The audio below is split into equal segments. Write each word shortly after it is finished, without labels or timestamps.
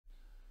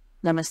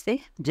नमस्ते,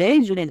 जय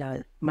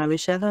झूलेलाल। मां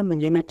विशाखा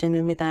मुंहिंजे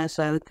चैनल में तव्हां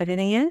स्वागत करे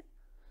रही आहियां।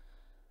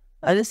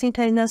 अॼु असीं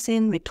ठाहींदासीं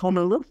मिठो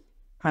लोलो।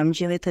 हाणे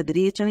जीअं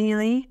थधिड़ी अचणी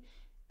वई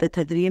त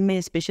थधिड़ीअ में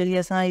स्पेशली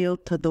असां इहो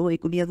थधो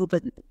हिकु ॾींहुं अॻु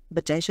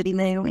बचाए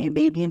छॾींदा आहियूं ऐं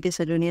ॿिए ॾींहं ते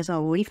सॼो ॾींहुं असां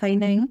उहो ई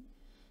खाईंदा आहियूं।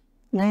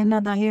 ऐं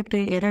मां तव्हांखे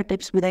टे अहिड़ा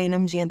टिप्स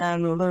ॿुधाईंदमि जीअं तव्हां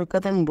लोलो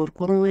हिकदमि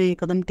बुरकुरो ऐं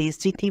हिकदमि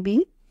टेस्टी थी बि।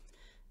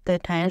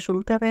 त ठाहिणु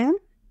शुरू था कयूं।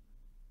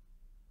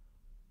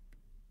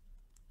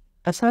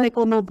 असां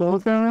हिकु मां बोल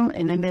कयूं,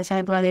 इन में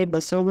असांजे पासे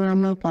 200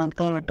 ग्राम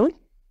पांका वठो।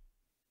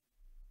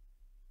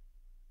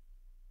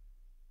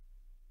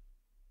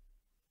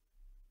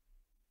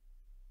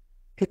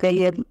 हिकु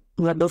इहे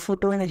वॾो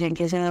फोटो आहे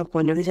जंहिंखे असां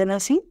खोले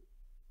विझंदासीं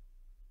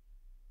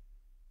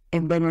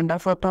ऐं ॿ नंढा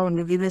फोटा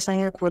हुन बि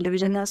असां खोले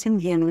विझंदासीं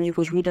जीअं हुन जी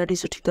ख़ुशबू ॾाढी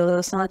सुठी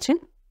तरह सां अचे।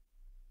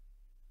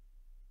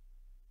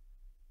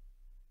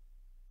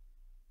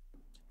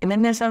 इन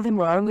में असांखे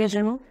माण्हू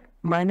विझणो,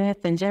 मां हिन में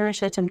 5 या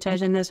 6 चमचा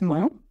विझंदसि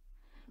माण्हू।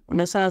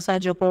 उन सां असां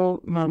जेको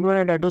माण्हू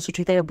आहे ॾाढो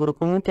सुठी तरह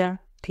बुरकुरो तयारु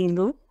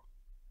थींदो।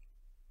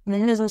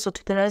 हिन खे असां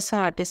सुठी तरह सां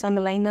आटे सां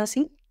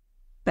मिलाईंदासीं।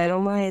 पहिरियों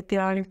मां हिते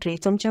हाणे 3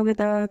 चमचा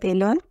विधा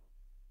तेल वारा,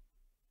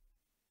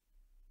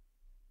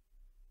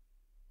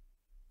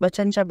 2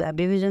 चमचा ॿिया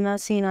बि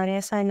विझंदासीं हाणे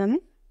असां हिन में।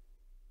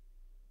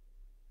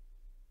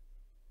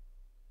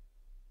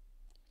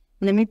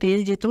 हिन में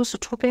तेल जेतिरो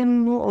सुठो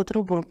पवंदो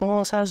ओतिरो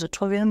बुरकुरो असां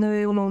सुठो वेहंदो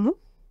लोलो।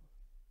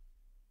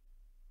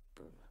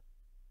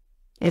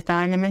 ऐं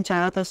तव्हां हिन में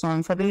चाहियो त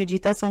सौंफ बि विझी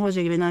था सघो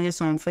जेकॾहिं तव्हांखे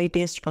सौंफ जी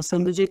टेस्ट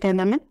पसंदि हुजे त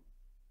हिन में।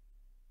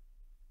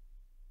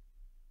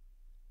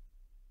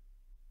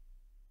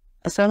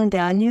 असां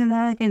ध्यानु ॾियणु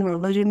आहे की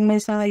लोलो जिन में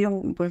असां इहो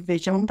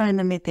विझूं था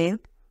हिन में तेल,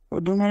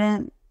 ओॾी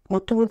महिल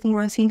मुठ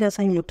ॿुधींदासीं त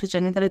असांजी मुठ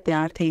चङी तरह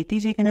तयारु थिए थी,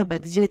 जेकॾहिं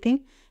बदिजे थी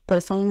त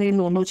असांजो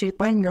लोलो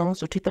जेको आहे ॼणो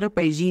सुठी तरह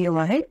पइजी वियो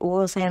आहे,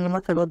 उहो असां हिन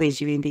मां थोरो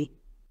पइजी वेंदी।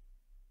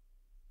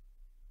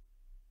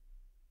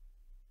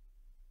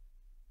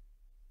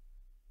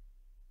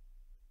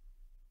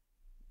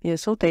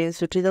 ॾिसो तेल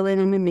सुठी तरह हिन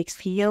में मिक्स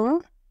थी वियो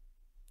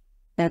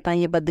आहे ऐं तव्हां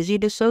इहे बदिजी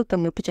ॾिसो त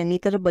मुठ चङी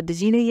तरह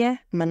बदिजी रही आहे,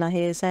 माना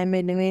हे असांजे में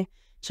हिन में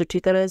सुठी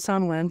तरह सां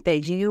मुइण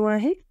पइजी वियो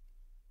आहे।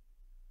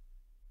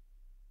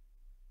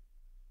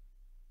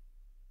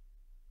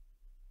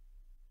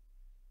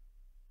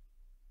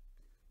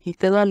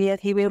 हिकु ॻाल्हि इहा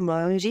थी वई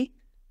माण्हुनि जी।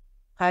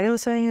 हाणे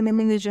असांखे हिन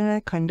में विझणो आहे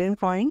खंडु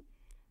पाणी,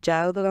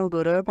 चाहियो त तव्हां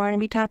गुड़ जो पाणी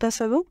बि ठाहे था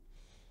सघो।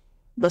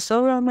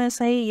 200 ग्राम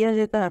असांजी इहा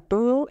जेका अटो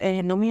हुओ ऐं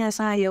हिन में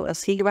असां इहो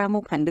 80 ग्राम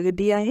खंडु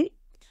विधी आहे।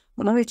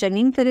 उनखे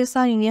चङी तरह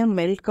सां ईअं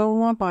मेल्ट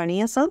करिणो आहे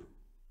पाणीअ सां।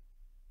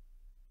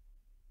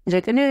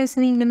 जेकॾहिं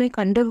असां हिन में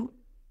खंडु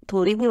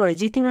थोरी बि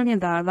वरिजी थी वञे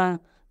दाल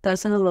त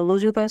असांजो लोलो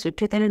जेको आहे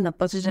सुठी तरह न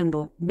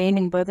पचजंदो। मेन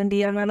इम्पोर्टेंट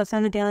इहा ॻाल्हि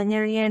असांखे ध्यानु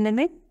ॾियणी आहे हिन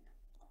में।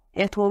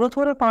 ऐं थोरो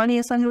थोरो पाणी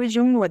असांखे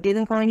विझूं, वधीक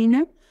पाणी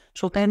न,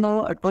 छो त हिन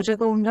अटो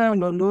जेको हूंदो आहे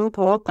लोलो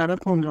थोरो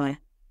कड़क हूंदो आहे।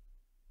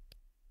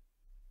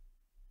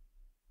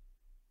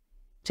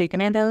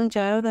 जेकॾहिं तव्हां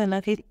चाहियो त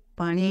हिनखे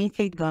पाणीअ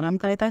खे गरम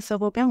करे था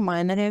सघो पिया। मां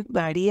हिनखे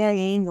ॻाढ़ी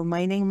आहे ईअं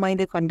घुमाईंदे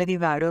घुमाईंदे खंड खे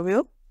ॻाढ़ियो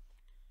वियो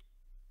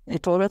ऐं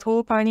थोरो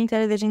थोरो पाणी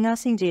करे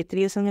विझंदासीं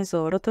जेतिरी असांखे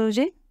ज़रूरत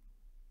हुजे।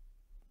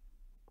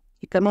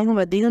 हिकदमि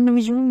वधीक न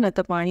विझूं, न त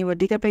पाणी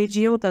वधीक पइजी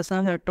वियो त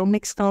असांखे अटो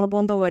मिक्स करणो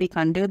पवंदो, वरी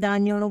खंड जो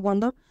ध्यानु ॾियणो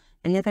पवंदो।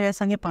 इन करे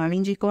असांखे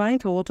पाणी जेको आहे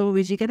थोरो थोरो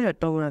विझी करे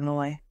अटो ॻोल्हणो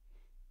आहे।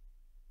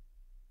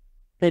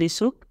 त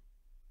ॾिसो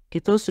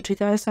केतिरो सुठी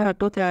तरह सां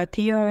अटो तयारु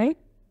थी वियो आहे,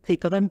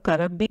 हिकदमि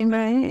कड़क बि न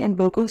आहे ऐं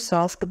बिल्कुलु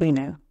सॉफ्ट बि न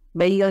आहे।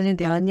 ॿई ॻाल्हियूं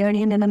ध्यानु ॾियणी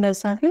आहिनि हिन में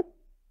असांखे।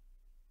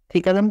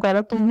 हिकदमि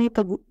कड़क हूंदी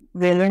त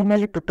वेलण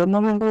महिल टुटंदो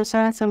वेंदो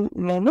असांजो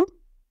लोलो।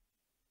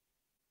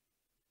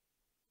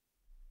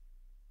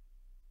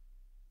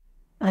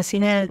 असीं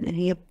न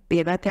हीअं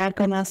पेड़ा तयारु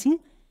कंदासीं।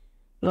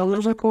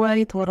 लोलो जेको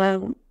आहे थोरा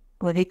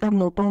वधीक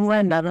मोटो हूंदो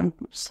आहे, नरम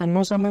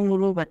सन्हो सन्हो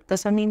लोलो घटि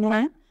पसंदि ईंदो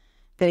आहे।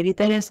 पहिरीं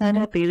तरह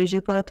असांजा पेड़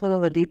जेको आहे थोरो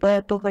वधीक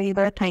अटो पई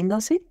करे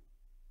ठाहींदासीं।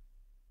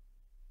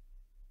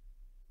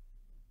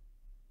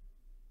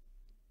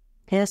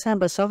 हे असां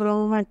 200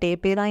 ग्राम मां 3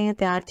 पेड़ा ईअं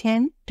तयारु थिया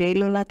आहिनि, 3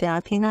 लोला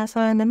तयारु थींदा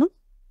असां हिन मां।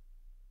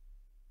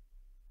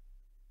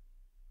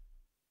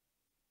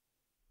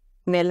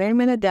 वेलण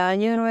में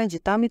ध्यानु ॾियणो आहे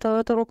जितां बि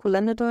थोरो थोरो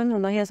खुलंदो थो वञे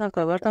हुनखे असां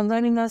कवर कंदा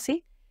वेंदासीं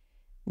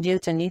जीअं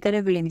चङी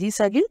तरह वेंदी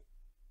सघे।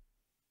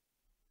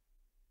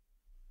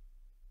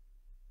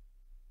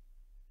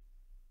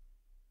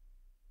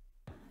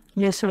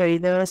 ॾिसो वरी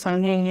त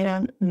असांखे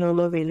हीअं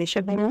लोलो वेले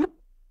छॾिणो आहे।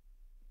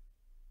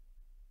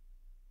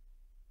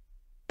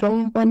 तो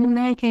पन न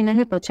आहे की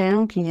हिनखे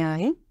पचाइणो कीअं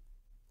आहे।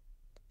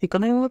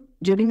 हिकदमि उहो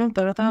जेॾीमहिल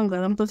तर तां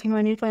गरम थो थी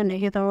वञे त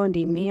हिनखे तव्हां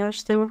धीमी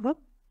आंच ते वठो,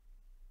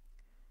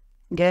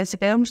 गैस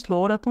हिकदमि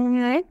स्लो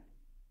रखणी आहे।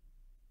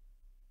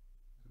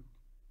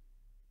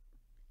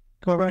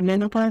 थोरो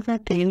हिन पाण सां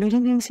तेल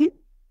विझंदासीं।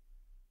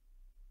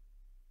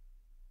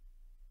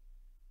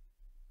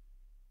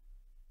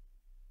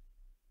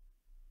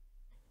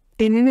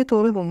 इन में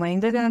थोरो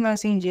घुमाईंदे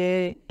रहंदासीं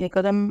जीअं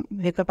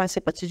हिकदमि हिकु पासे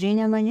पचिजी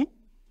न वञे।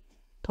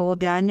 थोरो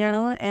ध्यानु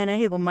ॾियणो आहे ऐं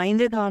हिनखे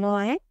घुमाईंदे ठहणो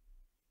आहे।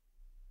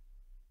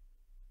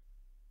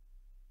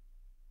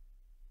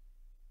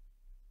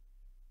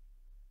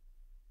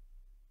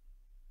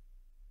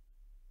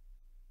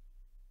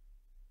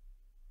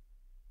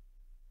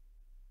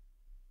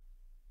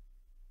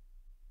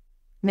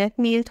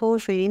 Meal थोरो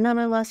फेरींदा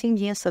रहंदासीं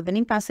जीअं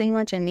सभिनी पासे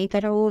मां चङी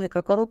तरह उहो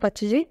हिकु करो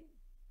पचिजे।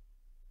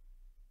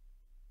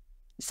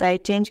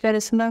 साइड चेंज करे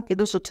ॾिसंदा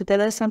केॾो सुठी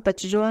तरह सां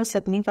पचिजो आहे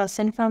सभिनी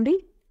पासनि खां बि।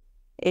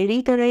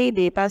 अहिड़ी तरह ई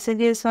ॿिए पासे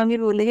जे असांखे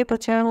रोले खे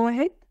पचाइणो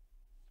आहे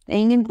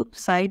ऐं ईअं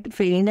साइड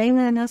फेरींदा ई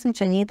रहंदासीं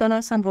चङी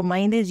तरह सां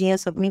घुमाईंदे जीअं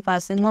सभिनी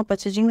पासनि मां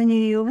पचिजी वञे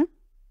इहो।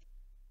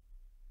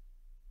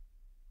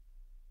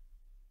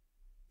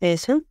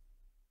 ऐसो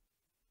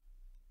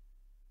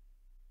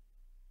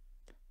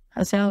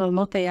असांजो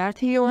लोलो तयारु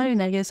थी वियो आहे,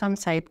 हिनखे असां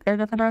साइड करे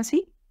रखंदासीं।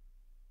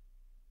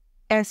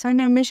 ऐं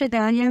असांखे हमेशह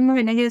ध्यानु ॾियणो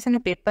आहे हिनखे असांखे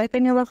पेपर ते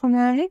न रखिणो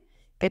आहे।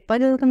 पेपर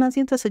ते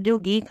रखंदासीं त सॼो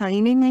गिहु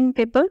खाई वेंदा आहिनि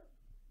पेपर।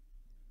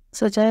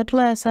 सजाए थो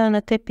आहे असां हिन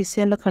ते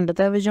पिसियल खंडु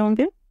था विझूं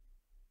पिया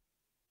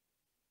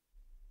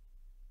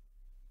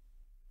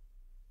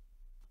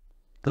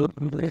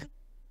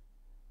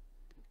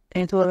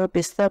ऐं थोरा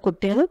पिस्ता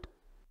कुटियल।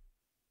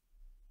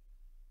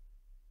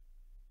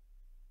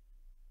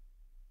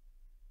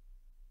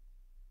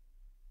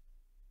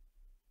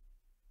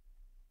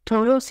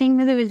 थोरो सीं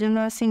में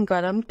विझंदासीं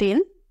गरम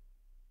तेल।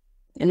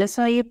 इन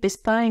सां इहे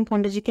पिस्ता ऐं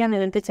खंडु जेके आहिनि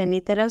हिन ते चङी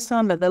तरह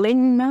सां लॻल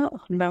न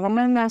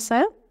वणंदा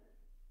असां।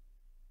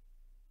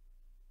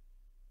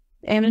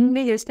 ऐं हिननि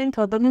में जेसिताईं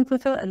थधो न थियो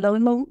त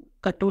अलॻि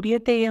कटोरीअ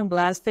ते या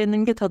ग्लास ते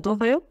हिननि खे थधो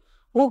कयो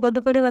उहो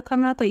गॾु करे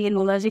रखंदा त इहे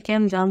लोला जेके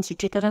आहिनि जाम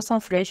सुठी तरह सां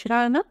फ्रेश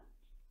रहंदा।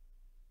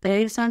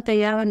 तइर सां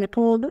तयारु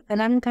मिठो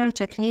इन्हनि खां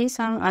चटनी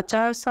सां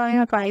अचार सां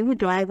या काई बि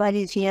ड्राई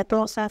भाॼी जीअं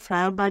त असां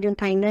फ्राई भाॼियूं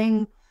ठाहींदा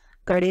आहियूं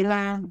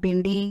करेला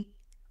भिंडी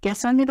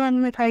कंहिंसां बि हिन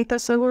में ठाही था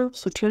सघो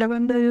सुठी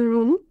लॻंदो इहो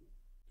रोल।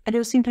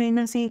 अॼु असीं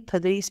ठाहींदासीं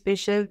थधिड़ी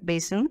स्पेशल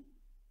बेसन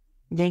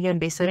जंहिंखे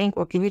बेसण जी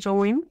कोकी बि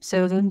चवंदा आहियूं।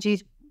 सिंधियुनि जी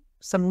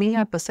सभिनी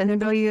खां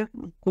पसंदीदा इहा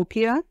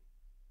कोकी आहे।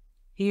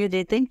 हीअ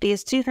जेतिरी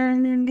टेस्टी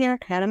ठहंदी आहे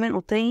ठाहिण में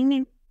उते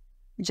ई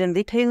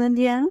जल्दी ठही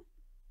वेंदी आहे।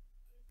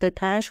 त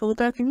ठाहिण शुरू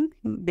था कयूं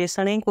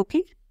बेसण जी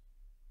कोकी।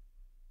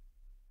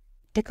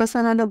 हिकु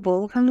असां ॾाढो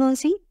बोल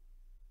खणंदासीं।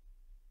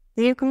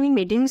 हीअ हिकिड़ी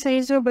मीडियम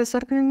साइज़ जो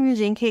बसर खणंदी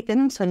जंहिंखे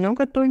हिकदमि सन्हो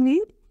कटो ईंदी।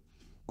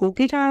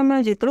 कोकी ठाहिण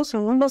में जेतिरो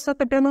सन्हो बसर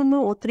कटियल हूंदो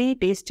ओतिरी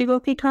टेस्टी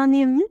कोकी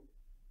ठहंदी आहिनि।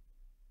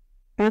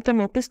 हाँ तो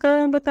नोटिस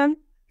करो बतान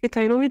कि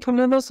थोड़ो भी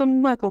थोड़ा बसर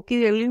में कोकी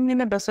रेली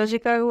में बसर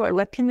जेका वो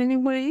अलग थी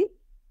नहीं पड़ेगी।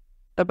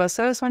 तो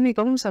बसर असांजी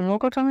कम सन्हो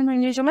कटण में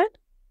वञे छो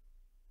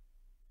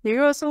ये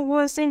असां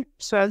वो ऐसे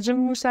स्वाद जो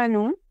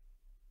मुसानो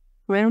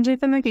वैन जे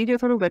त मैं कीजे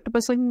थोड़ो घट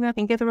पसंद ना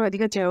कंहिंखे थोड़ो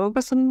वधीक चयो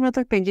पसंद ना त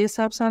पंहिंजे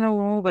हिसाब सां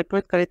वो घट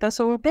वध करे था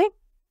सघो पे।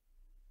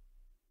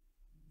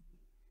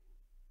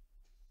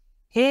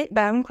 हे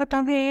ॿाहिरि खां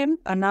तव्हांखे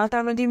अनार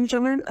दाल जी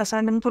चवण असां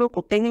हिन में थोरो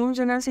कुटे खे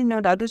विझंदासीं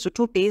न ॾाढो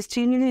सुठो टेस्ट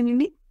थी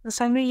वेंदी।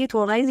 असांखे इहे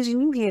थोरा ई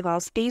विझूं इहे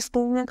हाफ टी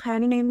स्पून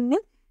खाइणी न ईंदी।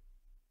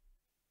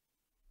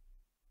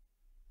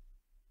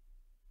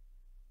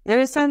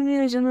 असांखे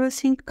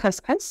विझंदासीं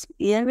खसखस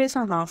इहा बि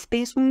असां हाफ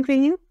टी स्पून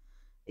कयूं।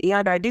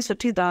 इहा ॾाढी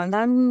सुठी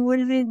दालदार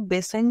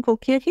बेसन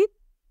कोकीअ खे।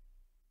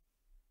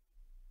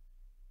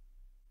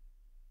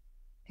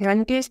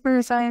 1 टीस्पून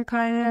असांखे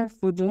खाइण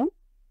फुदो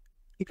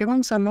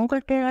हिकदमि सन्हो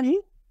कटे आहे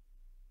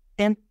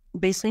ऐं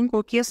बेसन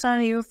कोकीअ सां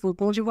इहो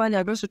फुदो जो आहे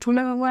ॾाढो सुठो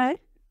लॻंदो आहे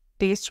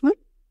टेस्ट में।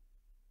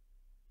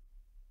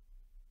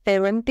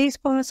 7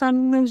 टीस्पून असां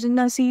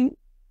विझंदासीं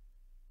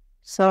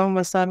साओ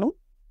मसालो।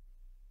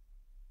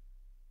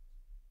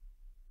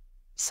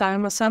 साओ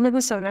मसालो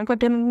बि सन्हो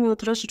कटियल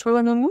ओतिरो सुठो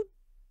लॻंदो।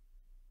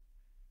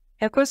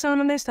 हिकु असां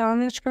हुन में साओ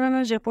मिर्च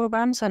करण जेको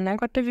ॿार सन्हा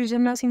कटे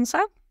विझंदासीं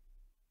सां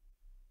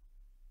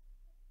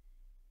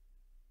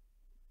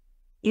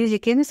ये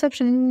जेके भी सब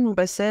शयूं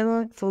बसर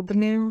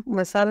फुदने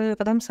मसाला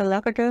हिकदमि सन्हा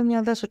कटियल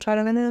या त सुठा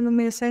लॻंदा आहिनि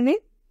हुनमें असांखे।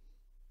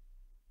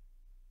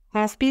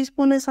 हाफ टी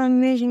स्पून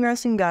असांखे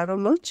विझंदासीं ॻाढ़ो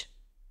मिर्च।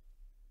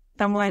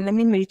 तव्हां हिन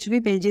में मिर्च बि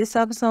पंहिंजे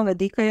हिसाब सां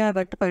वधीक या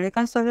घटि करे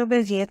था सघो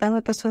पिया जीअं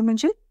तव्हांखे पसंदि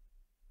हुजे।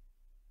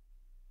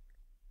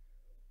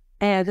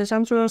 ऐं अधु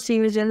चमिचो असीं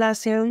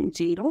विझंदासीं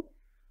जीरो।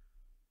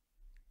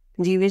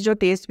 जीरे जो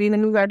टेस्ट बि हिन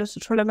में ॾाढो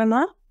सुठो लॻंदो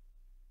आहे।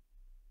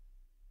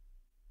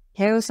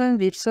 हे असां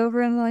सर्व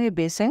करणो आहे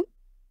बेसन।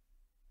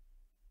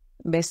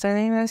 बेसन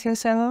में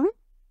असां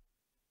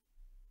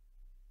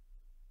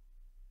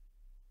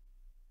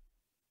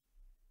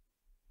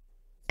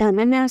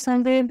हिन में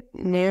असांखे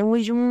मेवो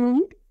विझूं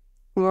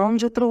लूणु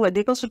जेतिरो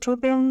वधीक सुठो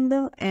पियो हूंदो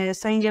ऐं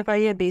असांजी जेका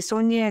इहा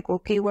बेसन जी ऐं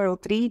कोकी उहा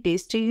ओतिरी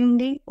टेस्टी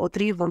हूंदी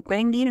ओतिरी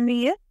वणंदी हूंदी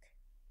आहे।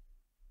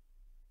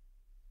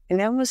 हिन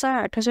में असां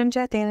 8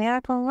 चमचा तेल जा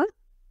खणूं।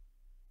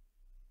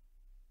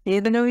 हे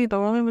त बि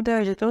तव्हां में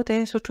ॿुधायो जेतिरो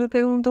तेल सुठो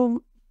पियो हूंदो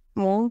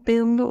मोण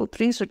पियो हूंदो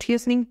ओतिरी सुठी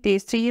असांजी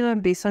टेस्टी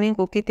बेसन जी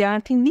कोकी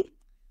तयारु थींदी।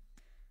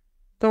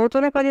 थोरो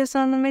थोरो करे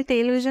असां हुन में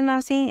तेल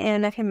विझंदासीं ऐं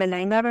हुनखे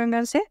मिलाईंदा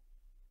रहंदासीं।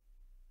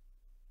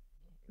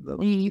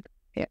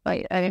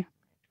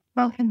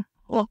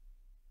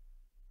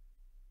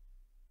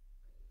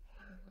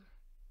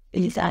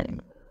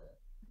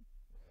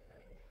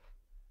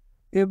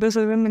 बस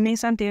हुन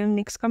सां तेल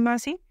मिक्स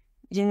कंदासीं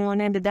जीअं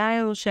हुन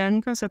ॿुधायो 6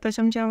 खां 7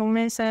 चमचा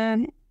हुन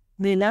सां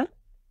विला।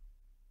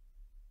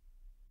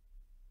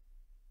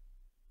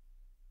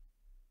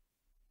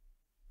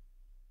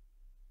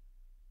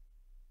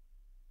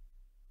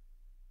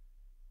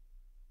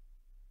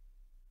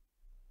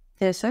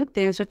 Eso,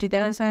 te suठी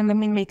तरह सां हिन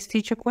में मिक्स थी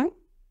चुको आहे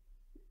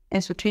ऐं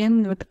सुठी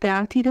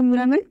तयारु थी रहियो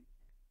आहे।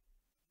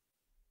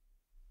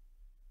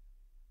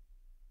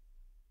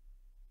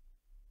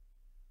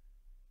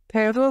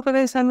 पहिरियों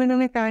करे असां हिन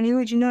में पाणी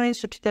विझंदा आहियूं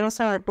सुठी तरह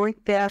सां अटो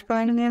तयारु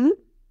कराईंदा आहियूं।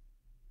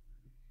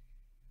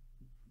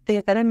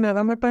 तंहिं करे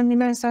नरम अटो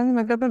ॾींदा असां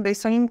मतिलबु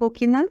बेसन जी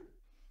कोकी न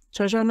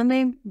छो जो हुन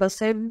में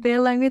बसर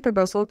पियल आहे त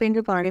बसर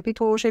पंहिंजो पाणी बि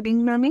थोरो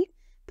छॾींदासीं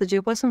त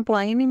जेको असां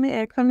पाणी में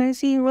एड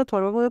कंदासीं उहो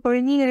थोरो थोरो करे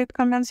ई एड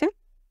कंदासीं।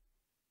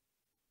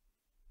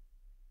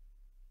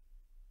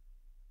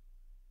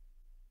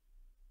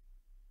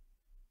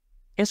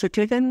 ऐं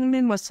सुठी तरह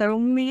में मसालो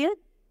में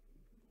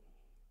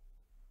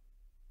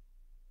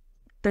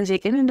त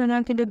जेके न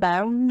तव्हांखे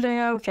ॿाहिरि हूंदा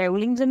या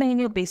ट्रेवलिंग जे में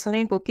हीअं बेसण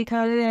जी कोकी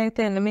ठाहे रहिया आहियो त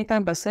हिन में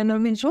तव्हां बसर न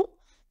विझो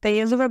त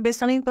इहा जेका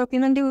बेसण जी कोकी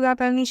नंढी उहा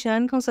पंहिंजी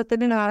 6 खां 7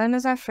 ॾींहं आराम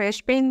सां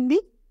फ्रेश पवंदी।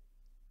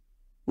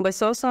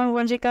 बसर सां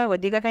उहा जेका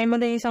वधीक टाइम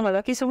ताईं असां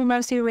रखी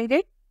सघंदासीं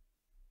उहे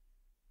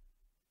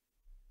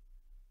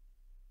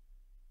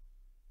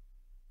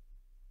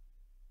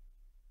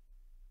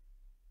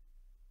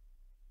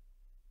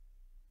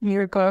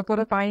हीअं थोरो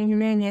थोरो पाणी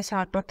में हीअं असां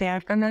अटो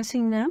तयारु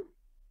कंदासीं न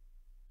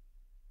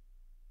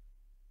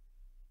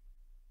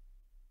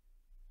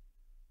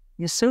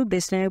ॾिसो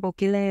बेसण जी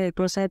कोकी लाइ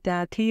अटो असांजो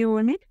तयारु थी वियो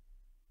वञे।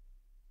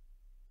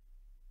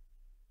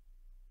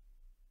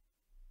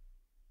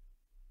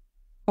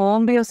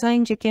 ओम भी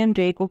असांजी जेके आहिनि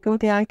 2 कोकियूं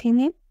तयारु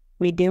थींदियूं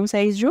मीडियम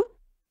साइज़ जो।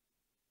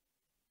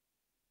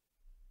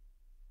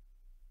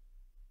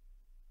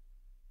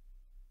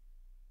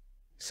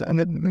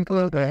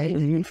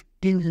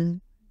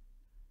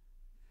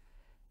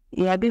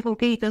 इहा बि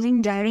कोकी हिकु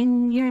ॾींहुं ॾाढी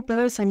हूंदी आहे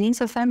पर सनी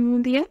सफ़ा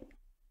हूंदी आहे।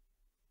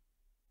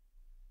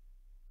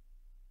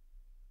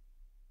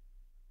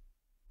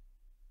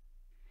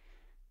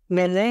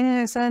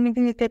 मैंने असां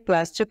हिनखे हिते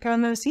प्लास्टिक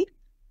खणंदासीं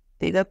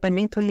त हेॾा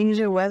पनी थुल्ही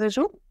जो उहा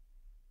विझो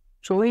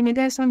छो हिन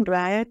ते असां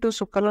ड्राई अटो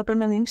सुकल अटो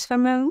न मिक्स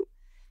कंदा आहियूं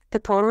त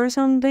थोरो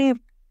असां हुन ते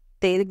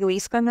तेल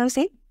ग्रीस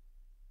कंदासीं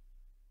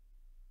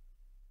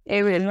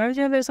ऐं वेलण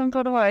जे असां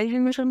थोरो ऑइल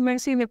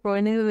विझंदासीं त पोइ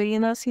हिनखे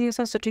वेहींदासीं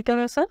असां सुठी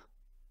तरह सां।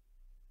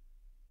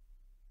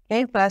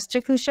 ऐं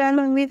प्लास्टिक शइ न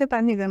हूंदी त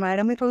पंहिंजी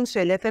घमाइण में थोरी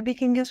सहूलियत बि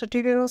थींदी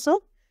सुठी तरह सां।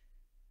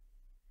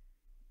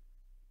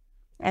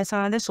 ऐं असां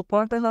हाणे सुको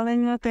अटो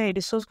लॻाईंदा त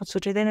ॾिसो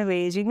सुठी तरह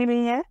वेहिजी बि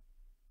वई आहे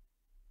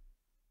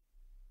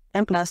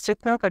ऐं प्लास्टिक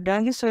खां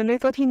कढण जी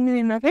सहूलियत थींदी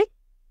हिनखे।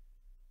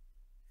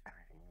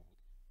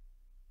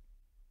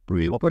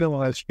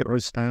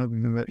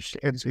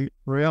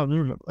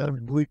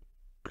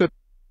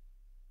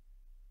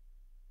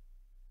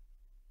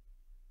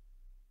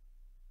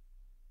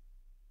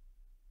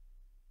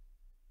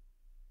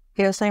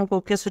 कि असांजी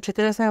कोकी सुठी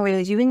तरह सां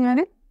वेहिजी वई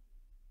आहे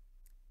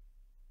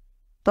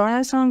तव्हां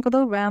असां कदो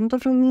वैम तो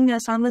फिल्म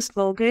असां बस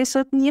स्लो गैस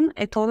रखंदी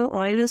ऐं थोरो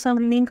ऑइल सां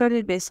ब्लेंड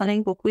करे बेसण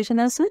जी कोकी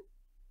विझंदासीं।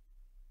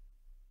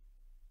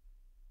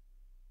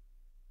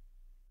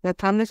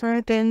 रथाम में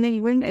सारे तेल में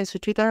इवन ऐं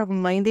सुठी तरह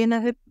घुमाईंदे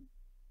हिनखे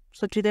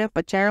सुठी तरह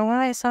पचाइणो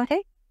आहे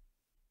असांखे।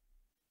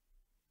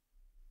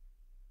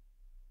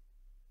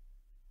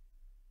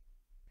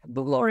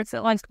 Lord,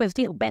 so I'm supposed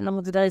to bend them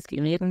with those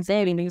you can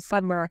say in the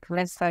summer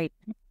website.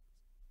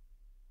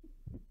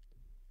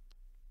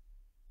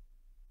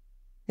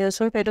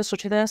 Eso pero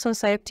such that so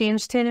save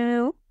change to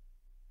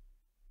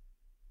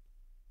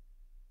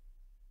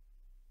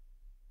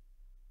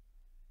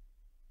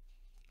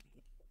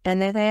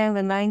and then I am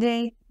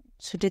reminding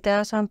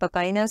Sujita some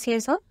papainas here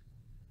so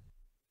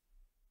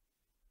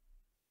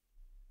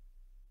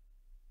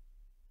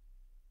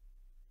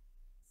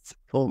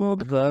for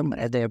the firm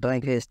at their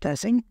blank is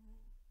testing.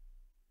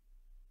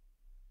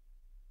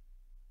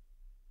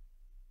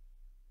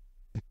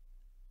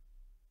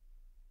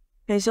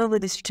 ऐसा वो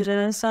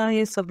district सा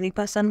ये सबनी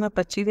पसंद में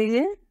पच्ची गई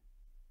है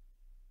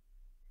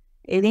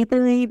इन्हीं पर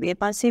नहीं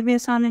बेपासे भी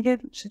आसान है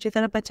सुची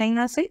तरह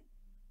पचाईना से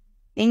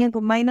इन्हें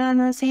घुमाईना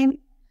ना से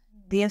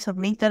दिया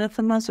सबनी तरफ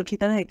में सुची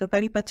तरह एक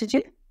करी पचे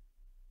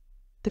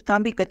तो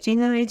काम भी कच्ची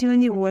ना रह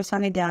जाए वो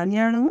आसान ध्यान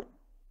यानो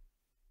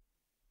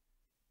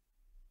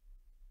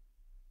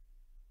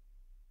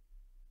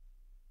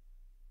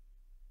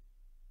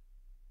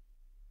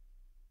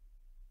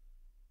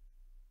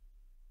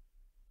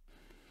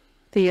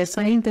तो ये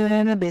सही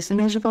तरह में बेसन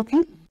में जो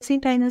कोकी सी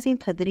टाइम सी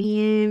थदरी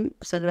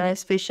सदरा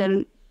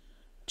स्पेशल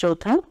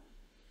चौथा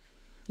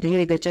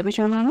जेके गचा भी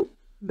चवंदा आहियूं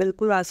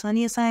बिल्कुलु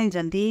आसानी सां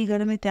जल्दी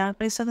घर में तयारु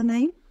करे सघंदा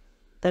आहियूं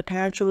त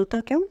ठाहिणु शुरू था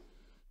कयूं।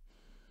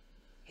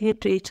 हे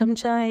 3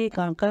 चमचा हे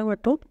कांका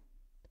वठो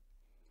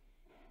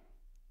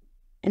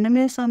इन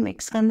में असां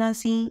मिक्स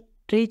कंदासीं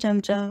 3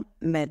 चमचा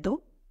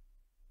मैदो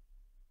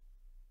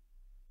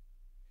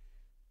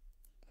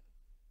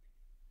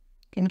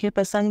किनखे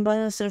पसंदि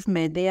आहे सिर्फ़ु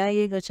मैदे जा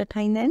इहे गचा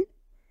ठाहींदा आहिनि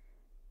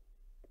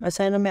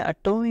असां हिन में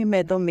अटो ऐं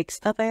मैदो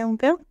मिक्स था कयूं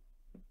पिया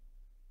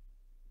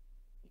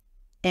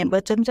ऐं 2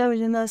 चमचा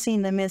विझंदासीं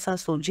हिन में असां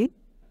सूजी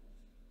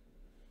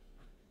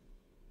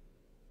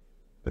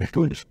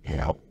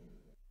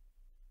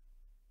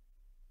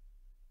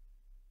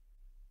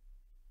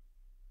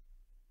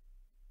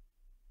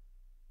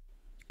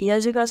इहा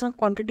जेका असां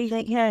क्वांटिटी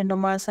कई आहे हिन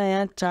मां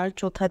असांजा 4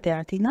 चौथा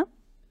तयारु थींदा।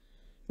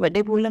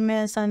 वॾे बोल में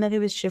असां हिनखे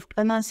बि शिफ्ट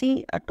कंदासीं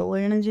अटो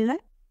ॻोल्हण जे लाइ।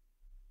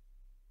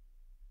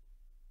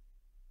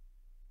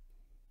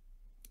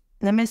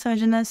 हिन में असां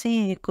विझंदासीं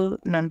हिकु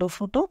नंढो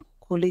फोटो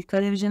खोले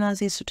करे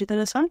विझंदासीं सुठी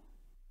तरह सां।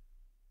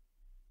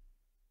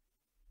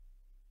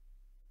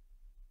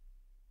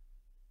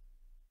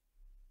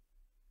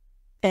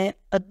 ऐं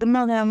अधु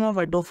मां ग्राम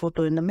वॾो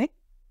फोटो हिन में।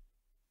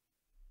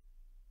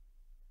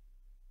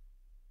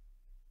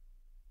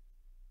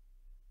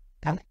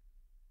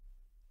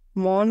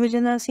 मोण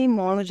विझंदासीं।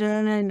 मोण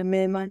विझण लाइ हिन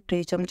में मां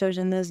 3 चमचा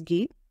विझंदसि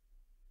घी।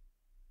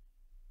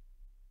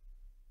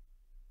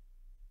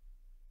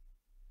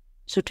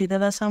 सुठी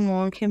तरह सां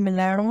मोण खे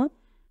मिलाइणो आहे।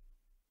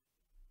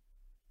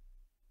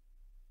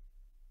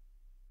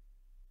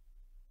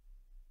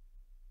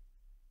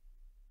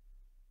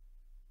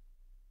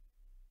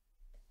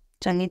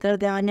 चङी तरह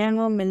ध्यानु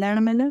ॾियणो आहे मिलाइण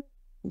महिल,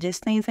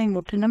 जेसिताईं असांजी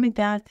मुठ न में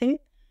तयारु थिए।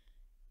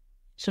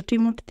 सुठी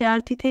मुठ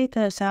तयारु थी थिए त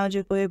असांजो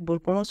जेको आहे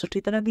बुरकुणो सुठी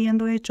तरह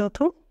बीहंदो आहे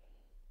चौथो।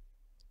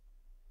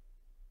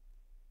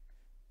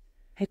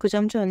 हिकु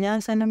चमचो अञा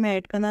असां हिन में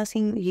ऐड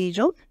कंदासीं घी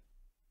जो।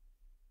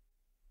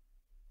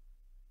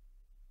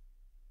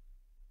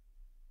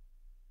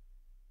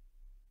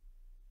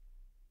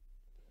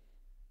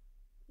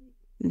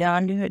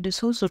 ध्यानु ॾियो,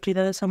 ॾिसो सुठी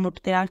तरह सां मुठ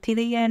तयारु थी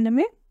रही आहे हिन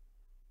में।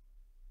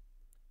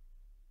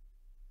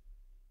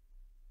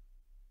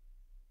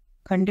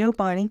 खंड जो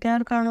पाणी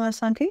तयारु करणो आहे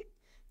असांखे।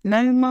 हिन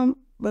में मां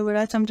 2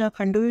 वॾा चमचा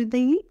खंड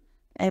विधी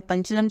ऐं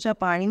 5 चमचा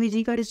पाणी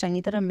विझी करे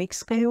चङी तरह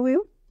मिक्स कयो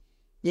हुयो।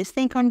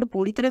 जेसिताईं खंड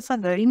पूरी तरह सां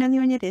ॻरी न थी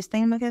वञे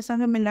तेसिताईं हुनखे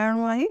असांखे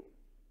मिलाइणो आहे।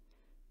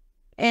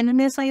 ऐं हिन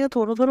में असां इहो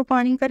थोरो थोरो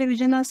पाणी करे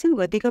विझंदासीं,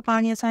 वधीक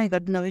पाणी असांखे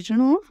गॾु न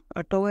विझणो आहे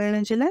अटो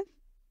ॻोल्हण जे लाइ।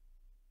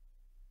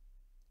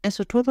 ऐं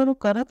सुठो थोरो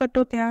कड़क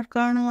अटो तयारु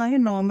करणो आहे।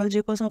 नॉर्मल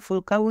जेको असां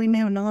फुल्का ॻोहींदा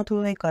आहियूं हुन खां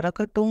थोरो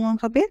कड़क अटो हुअणु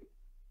खपे।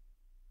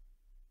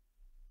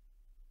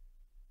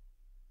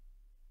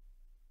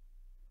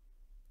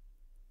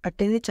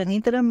 अटे खे चङी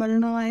तरह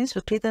मलणो आहे।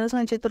 सुठी तरह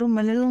सां जेतिरो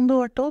मलियल हूंदो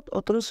अटो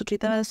ओतिरो सुठी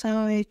तरह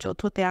असांजो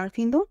चौथो तयारु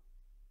थींदो।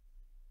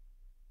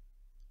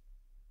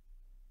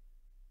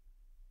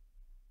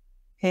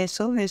 हे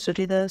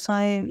सुठी तरह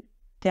सां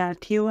तयारु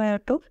थी वियो आहे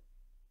अटो।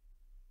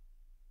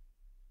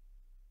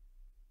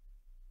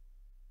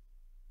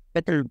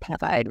 But they're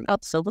provide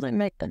absolutely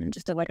make them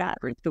just like that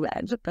to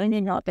add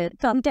depending on it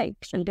some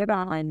takes and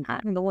divine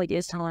and the way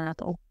is telling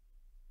it all.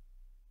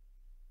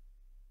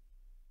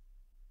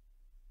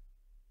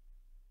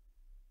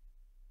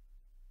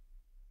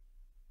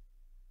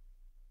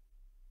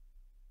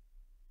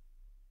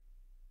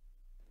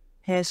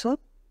 सो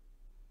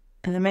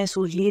हिन में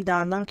सूजी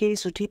दाना खे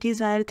सुठी थी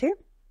ज़ाहिर थिए।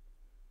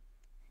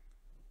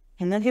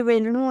 हिनखे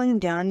वेलणो ऐं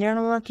ध्यानु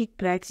ॾियणो आहे कि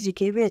क्रैक्स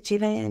जेके बि अची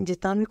रहिया आहिनि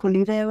जितां बि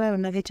खुली रहियो आहे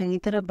हुनखे चङी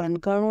तरह बंदि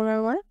करणो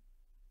रहियो आहे।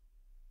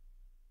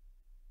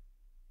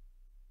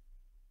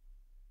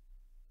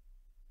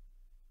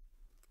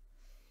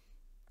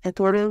 ऐं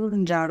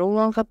थोरो जाड़ो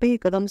हुअणु खपे,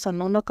 हिकदमि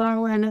सन्हो न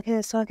करणो आहे हिनखे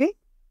असांखे।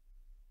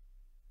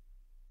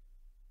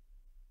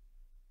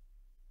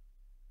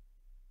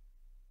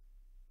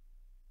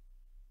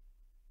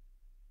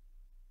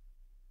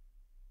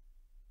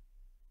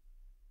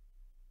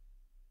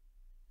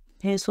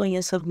 सो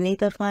ईअं सभिनी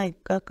तरफ़ां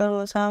हिकु करो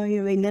असां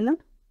इहो वेलियल।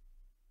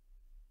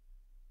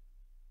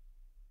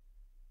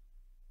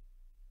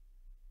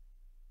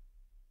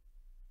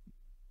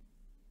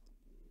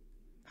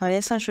 हाणे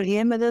असां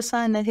छुरीअ जी मदद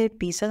सां हिनखे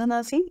पीस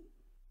कंदासीं।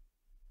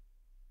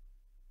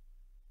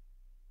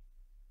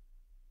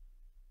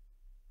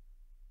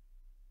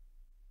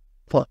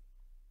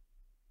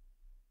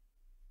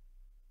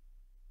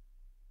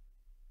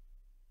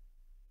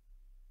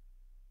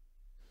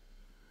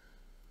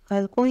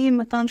 हल्को ई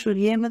मथां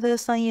छुरीअ जी मदद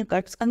सां ईअं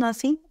कट्स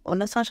कंदासीं।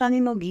 उन सां छा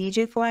थींदो, घी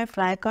जेको आहे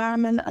फ्राई करण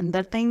महिल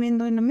अंदरि ताईं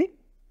वेंदो हिन में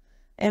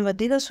ऐं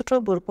वधीक सुठो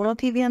बुरकुणो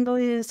थी वेंदो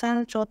इहो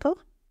असांजो चौथो।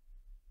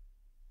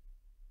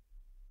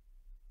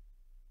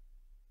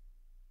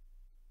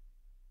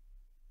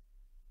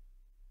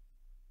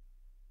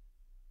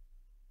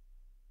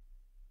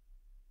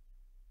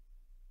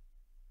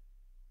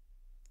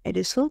 ऐं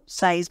ॾिसो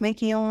साइज़ में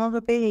कीअं हुअणु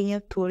खपे, हीअं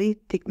थोरी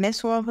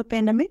थिकनेस हुअणु खपे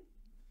हिन में।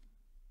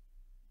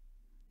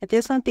 हिते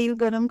असां तेल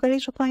गरम करे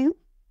चुका आहियूं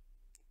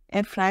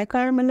ऐं फ्राई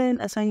करण महिल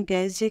असांजी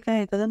गैस जेका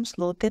आहे हिकदमि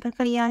स्लो ते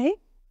रखणी आहे।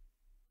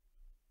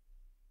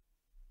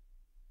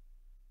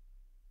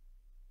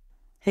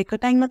 हिकु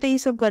टाइम ते इहे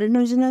सभु करे न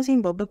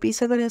विझंदासीं, 2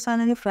 पीस करे असां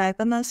हिनखे फ्राई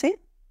कंदासीं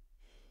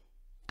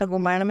त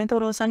घुमाइण में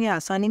थोरो असांखे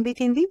आसानी बि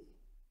थींदी।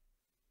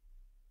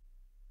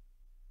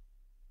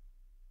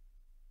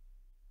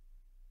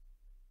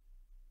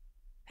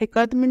 हिकु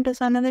अधु मिंट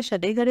असां हिनखे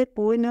छॾे करे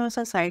पोइ हिन जो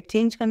असां साइड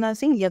चेंज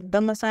कंदासीं।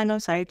 यकदमि असां हिन जो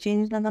साइड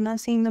चेंज न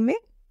कंदासीं, हिन में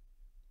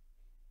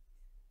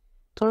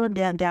थोरो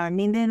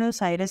ध्यानु ॾींदे हिन जो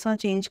साइड सां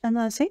चेंज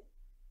कंदासीं।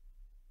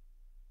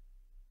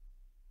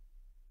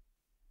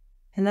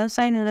 हिन जो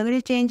साइड हिन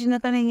चेंज न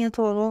करे ईअं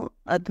थोरो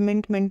अधु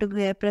मिंट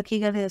गैप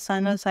रखी करे असां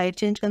हिन जो साइड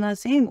चेंज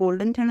कंदासीं।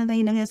 गोल्डन थियण ताईं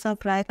हिनखे असां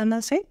फ्राई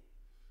कंदासीं।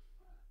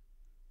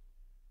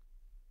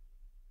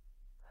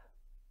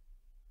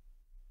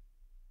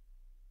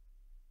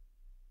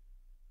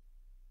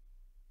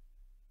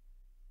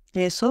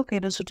 ॾिसो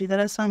केॾो सुठी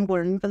तरह सां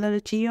गोल्डन कलर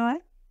अची वियो आहे।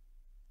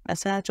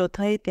 असांजा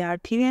चौथा ही तयार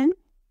थी विया आहिनि।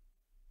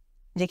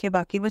 जेके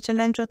बाक़ी बचियल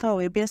आहिनि चौथा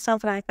उहे बि असां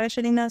फ्राई करे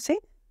छॾींदासीं।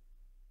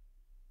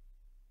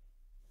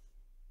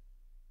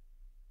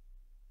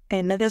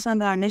 ऐं हिनखे असां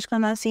गार्निश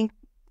कंदासीं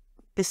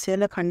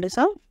पिसियल खंड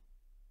सां।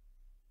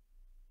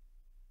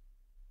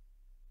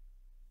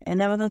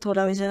 हिन मथां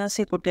थोरा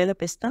विझंदासीं कुटियल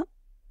पिस्ता।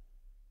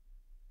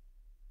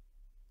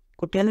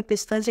 कुटियल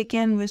पिस्ता जेके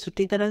आहिनि उहे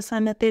सुठी तरह सां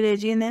हिन ते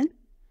रहिजी वेंदा आहिनि।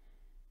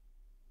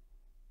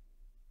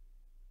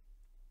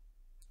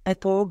 ऐं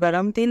थोरो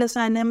गरम तेल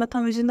असां हिन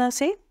मथां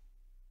विझंदासीं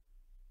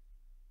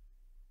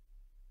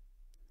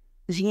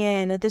जीअं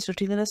हिन ते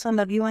सुठी तरह सां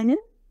लॻी वञे।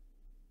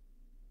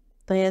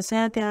 त हे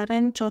असांजा तयार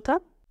आहिनि चौथा।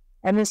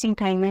 अब असीं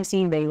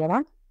ठाहींदासीं दही वड़ा।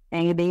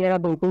 ऐं इहे दही वड़ा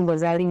बिल्कुलु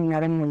बाज़ारी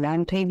नरम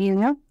मुलायम ठही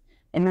वेंदा।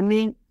 इन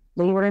में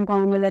दही वड़नि खां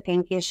महिल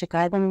कंहिंखे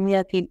शिकायत हूंदी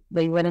आहे कि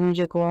दही वड़नि में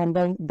जेको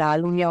अंदरि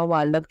दाल हूंदी आहे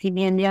उहा अलॻि थी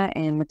वेंदी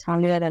आहे ऐं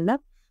मथां लेयर अलॻि।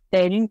 त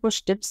अहिड़ियूं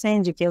कुझु टिप्स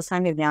आहिनि जेके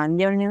असांखे ध्यानु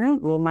ॾियणियूं आहिनि,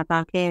 उहो मां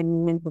तव्हांखे हिन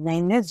में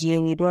ॿुधाईंदसि।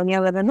 जीअं वीडियो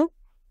अॻियां वधंदो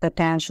त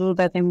ठाहिण शुरू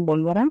था कयूं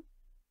बोल वड़ा।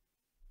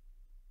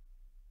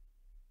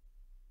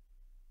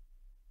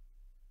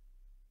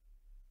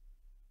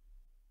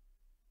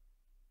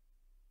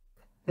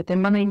 हिते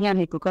मां ईंदी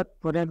हिकु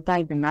कप उड़द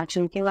दाल बिना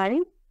छिलके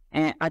वारी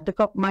ऐं अधु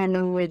कप मां हिन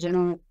में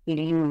विझणो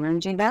पीली मुङनि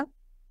जी दाल।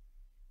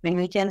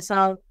 हिनखे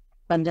असां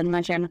 5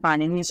 खां 6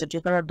 पाणी में सुठी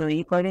तरह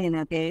धोई करे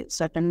हिनखे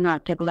 7 खां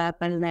 8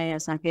 कलाक लाइ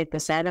असांखे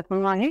पिसाए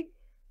रखिणो आहे।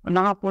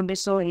 उनखां पोइ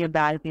ॾिसो हीअ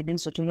दाल केॾी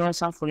सुठी तरह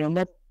सां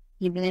फुलियल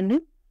थी वेंदी।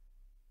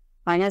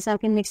 हाणे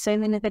असांखे मिक्सर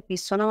में हिनखे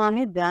पीसणो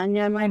आहे। ध्यानु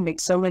ॾियणो आहे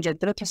मिक्सर में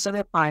जेतिरो थी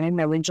सघे पाणी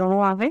न विझणो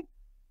आहे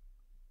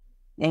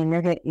ऐं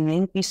हिनखे ईअं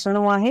ई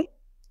पीसणो आहे।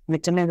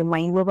 विच में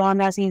घुमाईंदो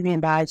रहंदासीं जीअं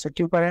दाल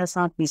सुठी तरह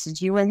सां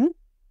पीसजी वञे।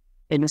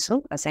 ॾिसो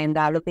असांजी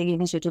दाल ते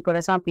एॾी सुठी तरह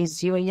सां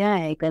पीसजी वई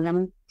आहे ऐं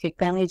हिकदमि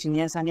थिक आहे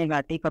जीअं असांखे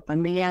घाटी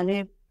खपंदी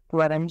आहे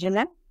वड़नि जे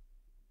लाइ।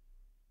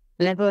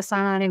 हिन पोइ असां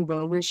हाणे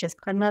बोल शिफ्ट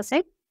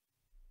कंदासीं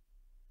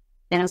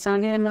ऐं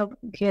असांखे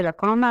हिनखे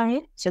रखणो आहे।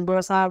 सिधो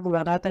असां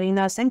वड़ा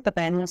तरींदासीं त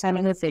पहिरियों असां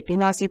हिनखे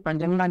सेकींदासीं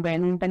 5 खां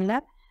 10 मिंटनि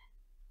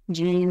लाइ।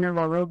 जीअं हिन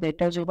वड़ो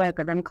बैटर जेको आहे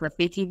हिकदमि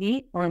क्रिस्पी थी बि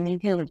और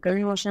हिनखे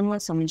हिकड़ी मोशन में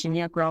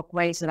सम्झी clock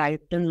wise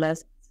right and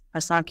left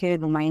असांखे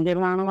घुमाईंदे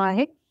रहणो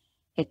आहे।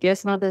 हिते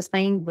असां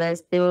तेसिताईं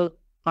गैस ते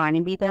पाणी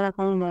बि था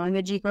रखूं लूणु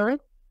विझी करे,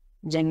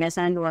 जंहिंमें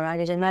असां वड़ा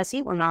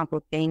विझंदासीं। उनखां पोइ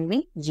तेल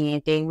बि जीअं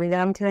तेल बि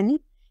गरम थी वञे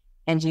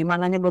ऐं जीअं मां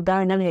तव्हांखे ॿुधायो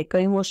हिनखे हिक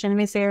ई मोशन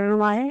में सेड़णो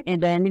आहे ऐं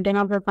 10 मिंट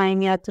खां पोइ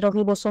पाणी हथ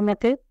रखी ॿुसो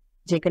मथे।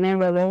 जेकॾहिं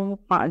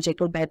वड़ो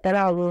जेको बैटर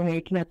आहे उहो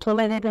हेठि नथो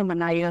लॻे त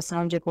माना इहो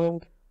असां जेको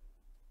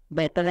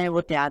बैटर आहे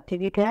उहो तयारु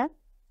थी ठहे।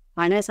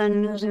 हाणे असां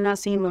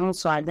विझंदासीं लूणु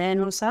स्वाद जे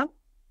अनुसार।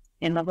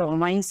 हिन खां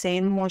घुमाई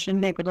सेम मोशन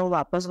में हिकु दफ़ो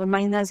वापसि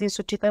घुमाईंदासीं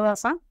सुठी तरह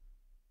सां।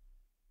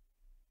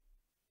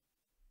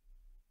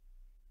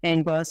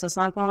 ऐं बसि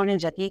असांखां हाणे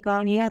जकी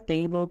करणी आहे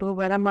तेल ॾोढो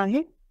गरम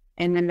आहे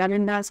ऐं नंढा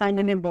नंढा असां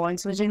हिन में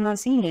बॉल्स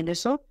विझंदासीं। हे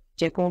ॾिसो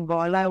जेको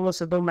बॉल आहे उहो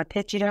सिधो मथे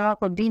अची रहियो आहे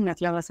ख़ुदि ई,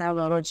 मतिलबु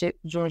असांजो वड़ो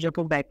जो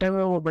जेको बैटर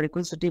हुयो उहो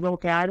बिल्कुलु सुठी तरह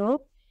तयारु हो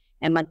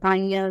ऐं मथां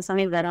हीअं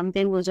असांखे गरम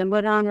तेल विझंदो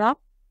रहणो आहे।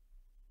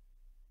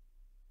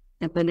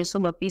 ऐं पोइ ॾिसो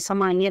 2 पीस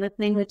मां हीअं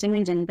रखंदी विच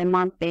में जिन ते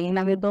मां तेल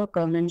न विधो त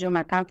हुननि जो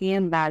मथां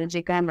कीअं दाल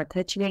जेका आहे मथे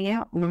अची वई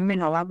आहे उनमें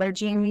हवा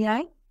भरिजी वेंदी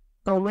आहे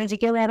त उहे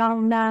जेके वारा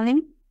हूंदा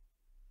आहिनि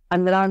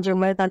अंदरां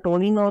जंहिंमहिल तव्हां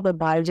टोड़ींदो त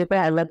दाल जेका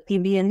आहे अलॻि थी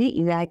वेंदी।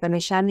 इहा हिकु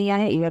निशानी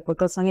आहे। इहा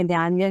कुझु असांखे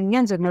ध्यानु ॾियणी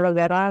आहे। जंहिंमहिल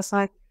वारा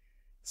असां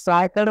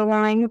फ्राई करे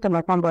वणंदा आहियूं त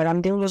मथां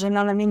गरम तेल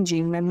विझंदा वञनि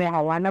जीअं में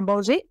हवा न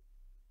भरिजे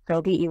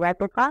छोकी इहा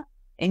टुका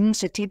इन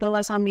सुठी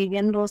तरह सां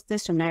मीडियम रोस्ट ते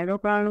सुनहरो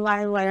करणो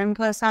आहे। वड़नि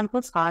खे असांखे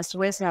फास्ट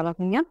गैस न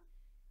रखणी आहे।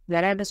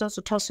 वड़ा ॾिसो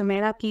सुठा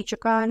सुनहरा थी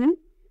चुका आहिनि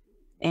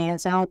ऐं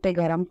असां हुते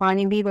गरम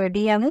पाणी बि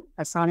रेडी आहे।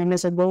 असां हिन में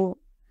सिधो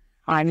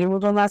पाणी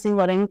विझंदासीं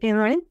वड़नि खे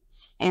वणे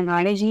ऐं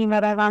हाणे जीअं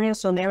वड़ा तव्हांखे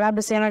सुनहरा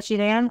ॾिसण अची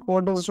रहिया आहिनि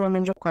पोइ ॾिसो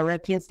हुननि जो कलर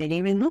कीअं फिरी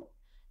वेंदो।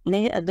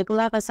 हिनखे अधु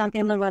कलाक असांखे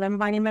हिन गरम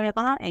पाणी में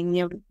रखणो ऐं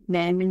हीअं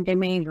 10 मिंट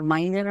में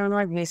घुमाईंदे रहणो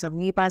आहे जीअं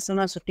सभिनी पासे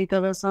मां सुठी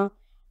तरह सां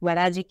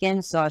वड़ा जेके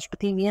आहिनि सॉफ्ट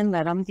थी वञनि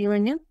गरम थी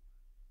वञनि।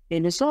 हे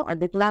ॾिसो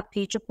अधु कलाक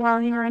थी चुको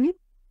आहे हाणे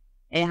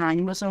ऐं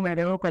हाणे ॾिसो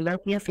वड़े जो कलर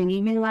कीअं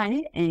फिरी वियो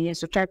आहे ऐं हीअ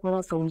सुठा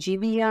तरह फुलिजी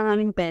बि आहे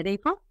हाणे पहिरें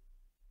खां।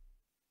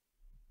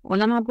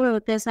 उनखां पोइ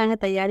हुते असांखे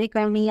तयारी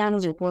करणी आहे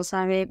जेको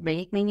असांखे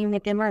ॿई कयूं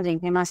हिते मां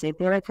जंहिंखे मां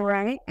सेके रखियो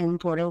आहे ऐं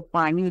थोरो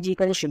पाणी विझी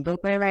करे शुद्ध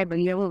कयो आहे।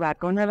 भई उहो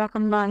वाटो न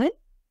रखंदो आहे।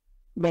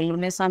 भई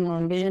हुन सां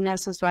लूणु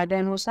विझंदासीं स्वाद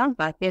अनुसार।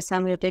 बाक़ी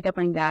असांखे हुते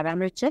खपनि ॻाढ़ा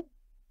मिर्च,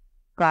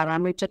 कारा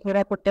मिर्च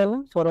थोरा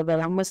कुटियल, थोरो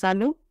गरम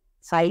मसालो,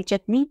 साई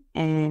चटनी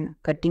ऐं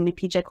खटी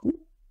मिठी चटनी।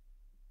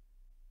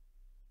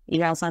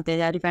 इहा असां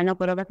तयारी पहिरियों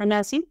करे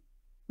रखंदासीं।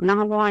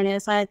 उनखां पोइ हाणे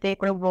असां हिते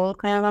हिकिड़ो बोल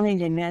खयो आहे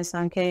जंहिंमें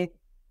असांखे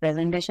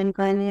प्रेज़ेंटेशन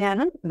करणी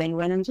आहे दही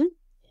वड़नि जी।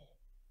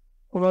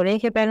 वड़े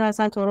खे पहिरियों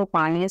असां थोरो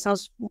पाणीअ सां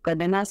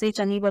कढंदासीं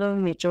चङी तरह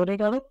निचोड़े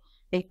करे।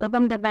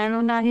 हिकदमि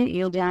दॿाइणो न आहे,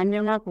 इहो ध्यानु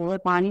ॾियणो आहे पूरो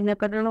पाणी न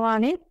कढणो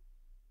आहे।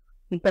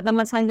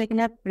 हिकदमि असां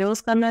जेकॾहिं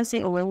क्लोज़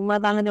कंदासीं उहे मां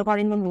तव्हांखे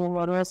ॾेखारींदमि उहो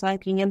वड़ो असांखे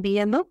कीअं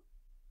बीहंदो।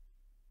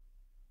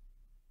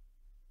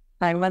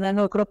 टाइम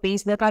वधंदो हिकिड़ो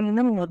पीस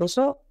ॾेखारींदमि उहो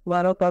ॾिसो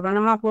वारो करण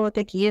खां पोइ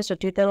हुते कीअं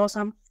सुठी तरह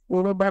सां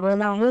पूरो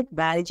भरियल आहे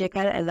ॿाहिरि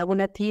जेका अलॻि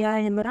न थी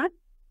आहे हिमरा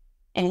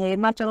ऐं हे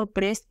मां चलो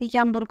प्रेस थी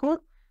कयां बिल्कुलु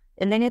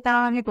इनखे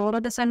तव्हांखे तोड़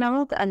ॾिसंदव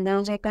त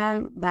अंदरि जेका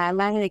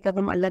ॿाहिरि आहे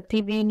हिकदमि अलॻि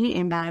थी वेंदी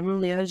ऐं ॿाहिरि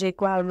लेयर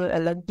जेको आहे उहो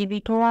अलॻि थी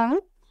बीठो आहे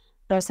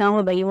त असां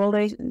उहे ॿई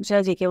वोरे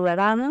जेके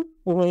वड़ा आहिनि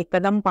उहे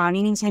हिकदमि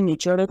पाणी सां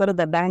निचोड़े करे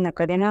दॿाए न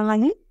कढंदा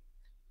आहियूं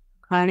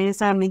हाणे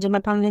असां हुनजे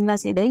मथां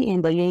विझंदासीं ॾही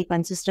ऐं ॾही जी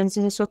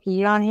कंसिस्टेंसी ॾिसो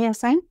कीअं आहे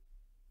असांजी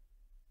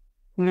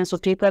हीअं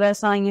सुठी तरह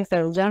सां ईअं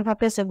फैलजणु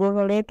खपे सॼो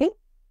वड़े खे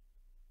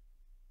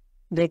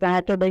जेका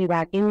हिते ॾही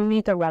बाक़ी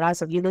हूंदी त वड़ा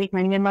सॼी ॾही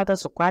खणी वेंदा त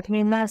सुका थी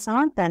वेंदा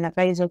असां त हिन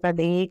करे जेका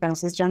ॾही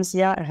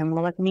कंसिस्टेंसी आहे हिन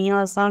वठणी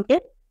आहे असांखे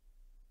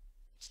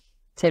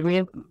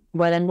सॼे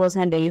वड़नि पोइ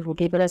असां ॾही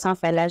सुठी तरह सां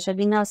फैलाए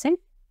छॾींदासीं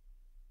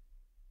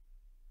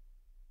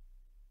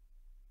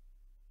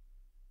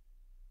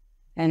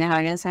ऐं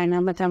हाणे असां हिन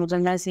मथां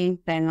विझंदासीं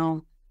पहिरियों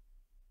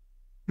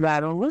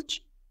वारो मिर्च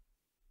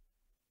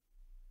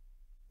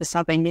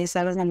असां पंहिंजे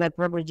हिसाब सां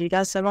लॻभॻि विझी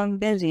था सघूं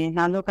पिया जीअं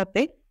नालो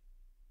खपे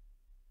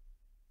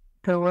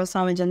थोरो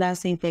सां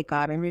विझंदासीं हिते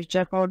कारे मिर्च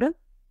पाउडर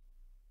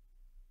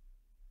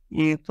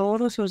ऐं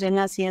थोरो सो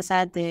विझंदासीं असां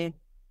हिते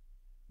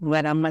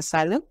गरम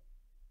मसालो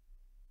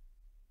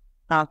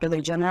तव्हांखे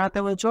विझणो आहे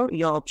त विझो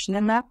इहो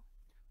ऑप्शनल आहे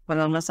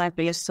पर हुन सां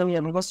टेस्ट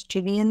वधीक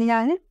सुठी बीहंदी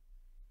आहे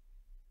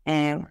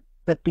ऐं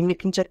खटी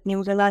मिठी चटनी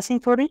विझंदासीं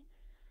थोरी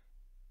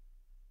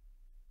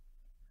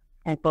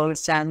ऐं पोइ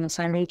चाट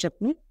मसाले जी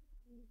चटनी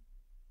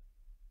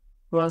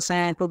पोइ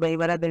असांजा पोइ ॿई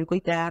वड़ा बिल्कुलु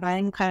तयारु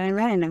आहिनि खाइण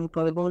लाइ हिन में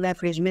थोरो पोइ लाइ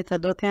फ्रिज में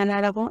थधो थियण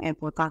लाइ रखो ऐं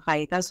पोइ तव्हां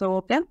खाई था सघो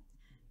पिया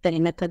त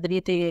हिन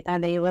थधिड़ीअ ते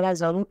तव्हां ॾही वड़ा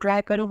ज़रूरु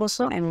ट्राए करो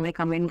ॾिसो ऐं मूंखे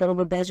कमेंट करो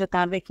ॿुधाइजो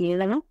तव्हांखे कीअं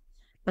लॻो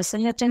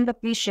पसंदि अचनि त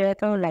प्लीज़ शेयर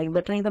करो लाइक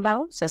बटन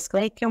दॿाओ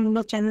सब्सक्राइब कयो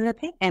मुंहिंजो चैनल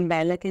ते ऐं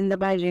बेल आइकन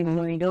दॿाए जीअं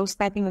वीडियोस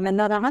तव्हांखे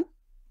मिलंदा रहनि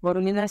और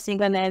मिलंदासीं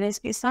नए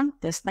रेसिपी सां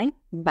तेसिताईं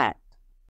बाय